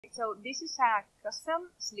So this is a custom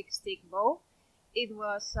slick stick bow. It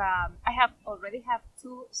was I already have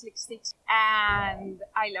 2 slick sticks and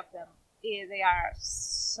I love them. They are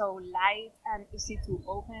so light and easy to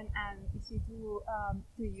open and easy to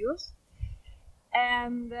use,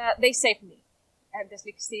 and they saved me. The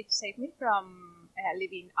slick stick saved me from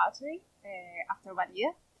leaving archery after 1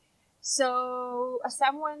 year. So as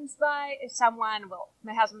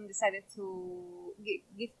my husband decided to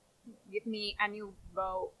give me a new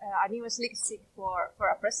bow, a new slick stick for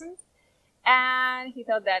a present, and he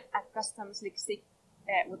thought that a custom slick stick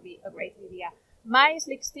would be a great idea. My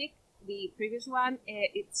slick stick, the previous one,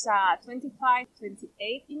 it's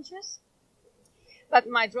 25-28 inches, but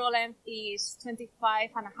my draw length is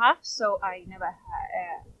 25.5, so I never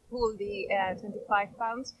pulled the 25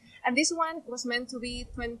 pounds. And this one was meant to be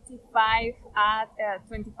 25 at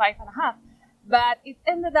 25.5, but it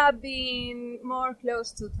ended up being more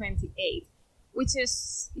close to 28, which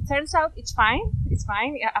is, it turns out it's fine. It's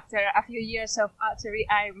fine. After a few years of archery,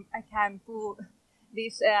 I can pull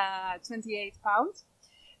this 28 pounds.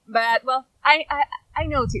 But well, I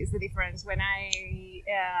noticed the difference when I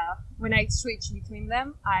switch between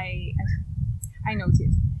them. I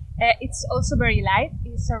noticed. It's also very light.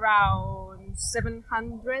 It's around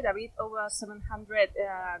 700, a bit over 700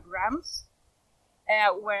 grams,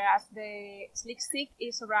 whereas the slick stick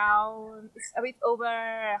is it's a bit over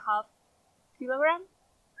half kilogram.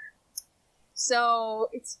 So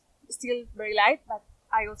it's still very light, but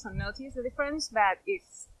I also noticed the difference. But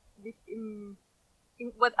it's in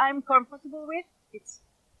what I'm comfortable with, it's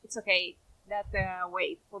okay, that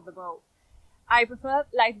weight for the bow. I prefer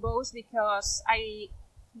light bows because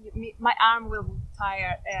my arm will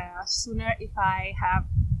tire sooner if I have,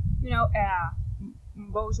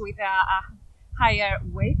 bows with a higher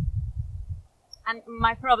weight. And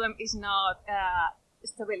my problem is not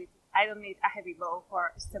stability. I don't need a heavy bow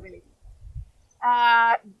for stability.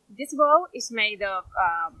 This bow is made of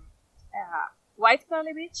white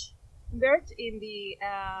curly bird in the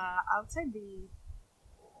outside,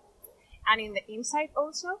 and in the inside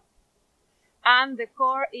also. And the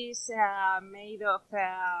core is made of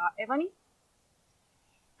ebony.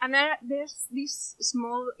 And there's this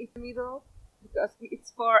small in the middle, because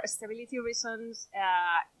it's for stability reasons.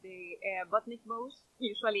 The Bodnik bows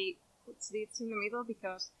usually puts this in the middle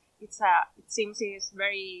because it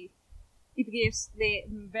gives the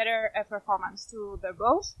better performance to the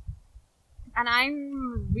bows. And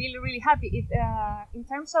I'm really, really happy. In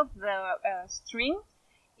terms of the string,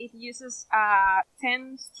 it uses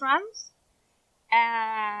 10 strands,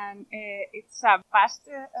 and it's a fast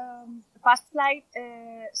flight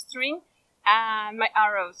string, and my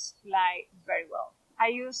arrows fly very well. I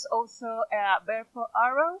use also Bearpaw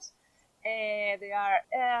arrows. They are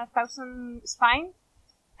 1,000 spine,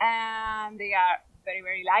 and they are very,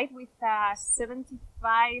 very light with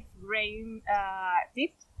 75 grain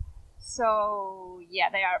tip. So yeah,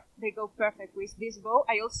 they go perfect with this bow.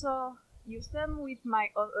 I also use them with my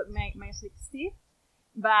slick stick,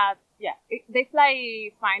 but yeah, they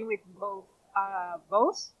fly fine with both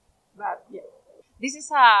bows. But yeah, this is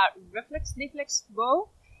a reflex bow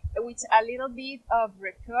with a little bit of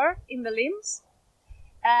recurve in the limbs.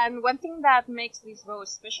 And one thing that makes this bow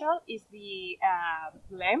special is the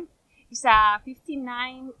length. It's a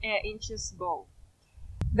 59 inches bow.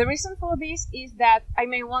 The reason for this is that I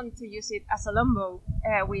may want to use it as a long bow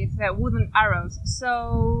with wooden arrows.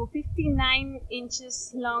 So 59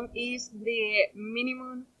 inches long is the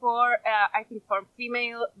minimum for, I think, for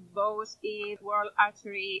female bows in world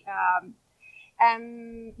archery.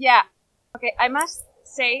 And yeah, okay, I must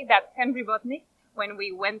say that Henry Bodnik, when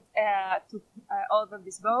we went to order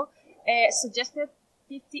this bow, suggested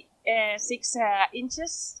 56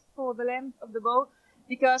 inches for the length of the bow,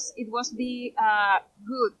 because it was the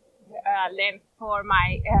good length for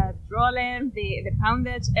my draw length, the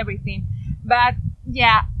poundage, everything. But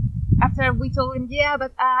yeah, after we told him, yeah,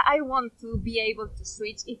 but I want to be able to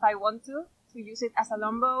switch if I want to use it as a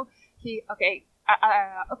long bow. Okay,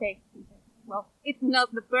 well, it's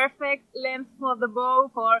not the perfect length for the bow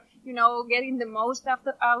for, getting the most out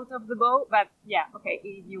of the bow. But yeah, okay,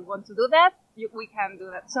 if you want to do that, we can do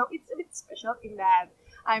that. So it's a bit special in that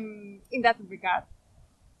in that regard.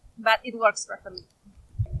 But it works perfectly.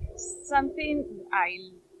 Something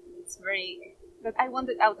that I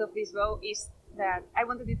wanted out of this bow is that I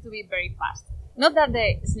wanted it to be very fast. Not that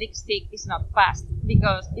the slick stick is not fast,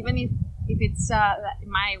 because even if it's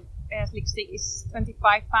my slick stick is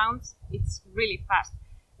 25 pounds, it's really fast.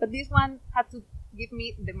 But this one had to give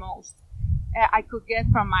me the most I could get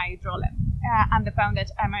from my draw length and the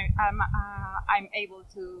poundage I'm able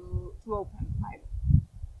to open my bow.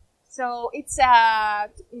 So it's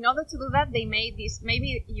in order to do that, they made this.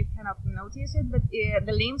 Maybe you cannot notice it, but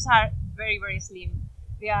the limbs are very, very slim.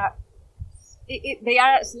 They are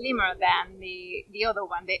slimmer than the other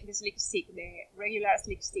one, the slick stick, the regular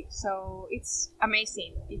slick stick. So it's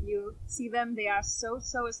amazing. If you see them, they are so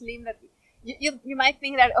slim that you might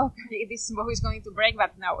think that, okay, this bow is going to break,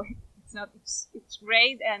 but no, it's not. It's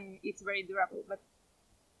great and it's very durable. But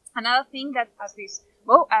another thing that as this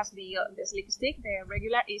bow, as the slick stick, the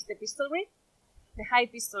regular, is the pistol grip, the high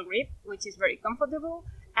pistol grip, which is very comfortable.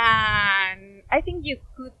 And I think you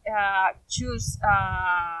could choose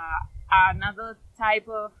another type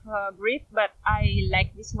of grip, but I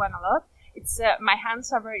like this one a lot. It's my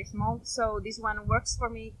hands are very small, so this one works for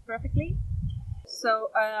me perfectly. So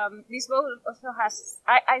this bow also has,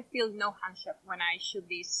 I feel no hand shock when I shoot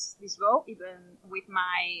this bow, even with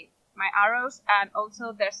my arrows, and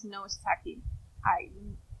also there's no stacking. I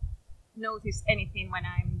don't notice anything when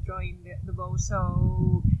I'm drawing the bow,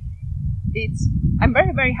 so I'm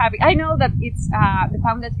very, very happy. I know that it's the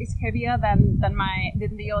poundage is heavier than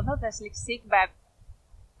the other, the slick stick, but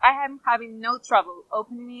I am having no trouble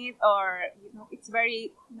opening it, or it's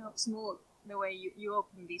very smooth the way you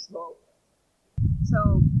open this bow.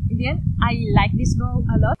 So in the end, I like this bow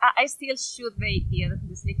a lot. I still shoot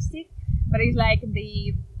the slick stick, but it's like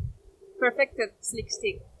the perfected slick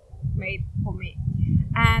stick made for me,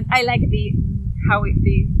 and I like how it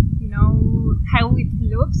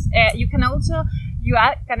looks. You can also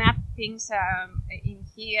can add things in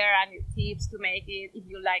here and tips to make it if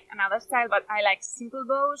you like another style, but I like simple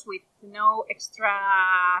bows with no extra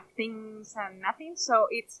things and nothing, so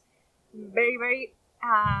it's very, very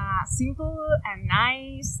simple and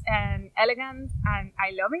nice and elegant, and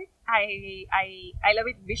I love it. I love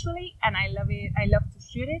it visually, and I love to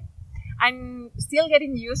shoot it. I'm still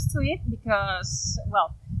getting used to it because,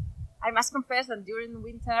 well, I must confess that during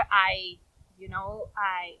winter I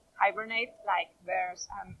hibernate like bears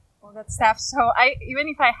and all that stuff. So even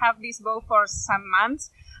if I have this bow for some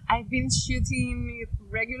months, I've been shooting it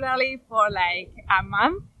regularly for like a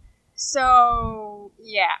month. So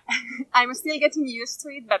yeah, I'm still getting used to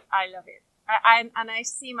it, but I love it. And I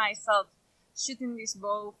see myself shooting this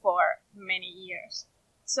bow for many years.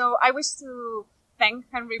 So I wish to thank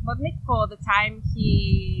Henry Bodnik for the time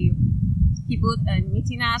he put in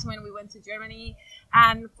meeting us when we went to Germany,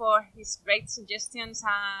 and for his great suggestions,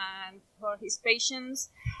 and for his patience,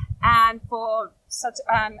 and for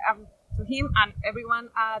to him and everyone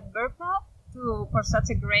at Bearpaw for such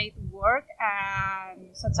a great work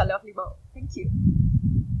and such a lovely bow. Thank you.